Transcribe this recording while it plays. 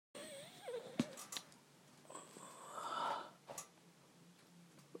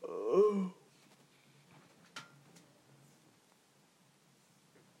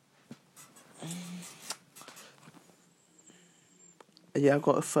Yeah, I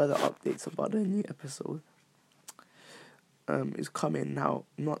got further updates about the new episode. It's coming now.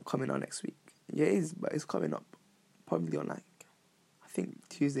 Not coming out next week. Yeah, it is, but it's coming up probably on like I think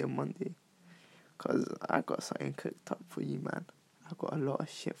Tuesday or Monday. Cause I got something cooked up for you, man. I got a lot of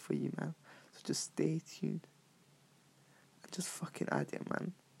shit for you, man. So just stay tuned. Just fucking add it,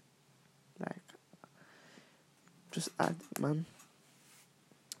 man. Like, just add it, man.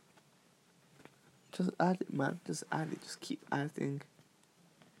 Just add it, man. Just add it. Just keep adding.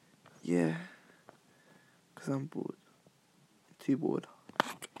 Yeah. Cause I'm bored. Too bored.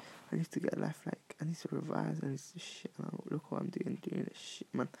 I need to get a life, like, I need to revise. I need to shit. Man. Look what I'm doing this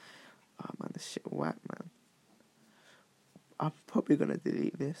shit, man. Oh, man, this shit whack, man. I'm probably gonna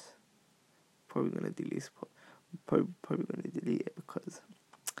delete this. Probably gonna delete this. Probably gonna delete it because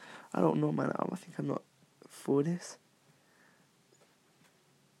I don't know, man. I think I'm not for this.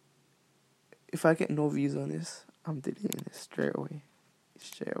 If I get no views on this, I'm deleting it straight away.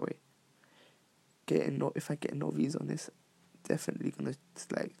 If I get no views on this, definitely gonna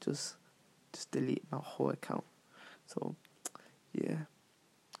just delete my whole account. So yeah.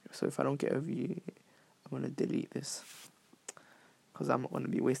 So if I don't get a view, I'm gonna delete this because I'm not gonna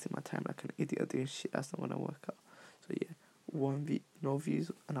be wasting my time like an idiot doing shit that's not gonna work out. So yeah, no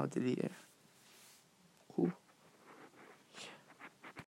views, and I'll delete it. Cool.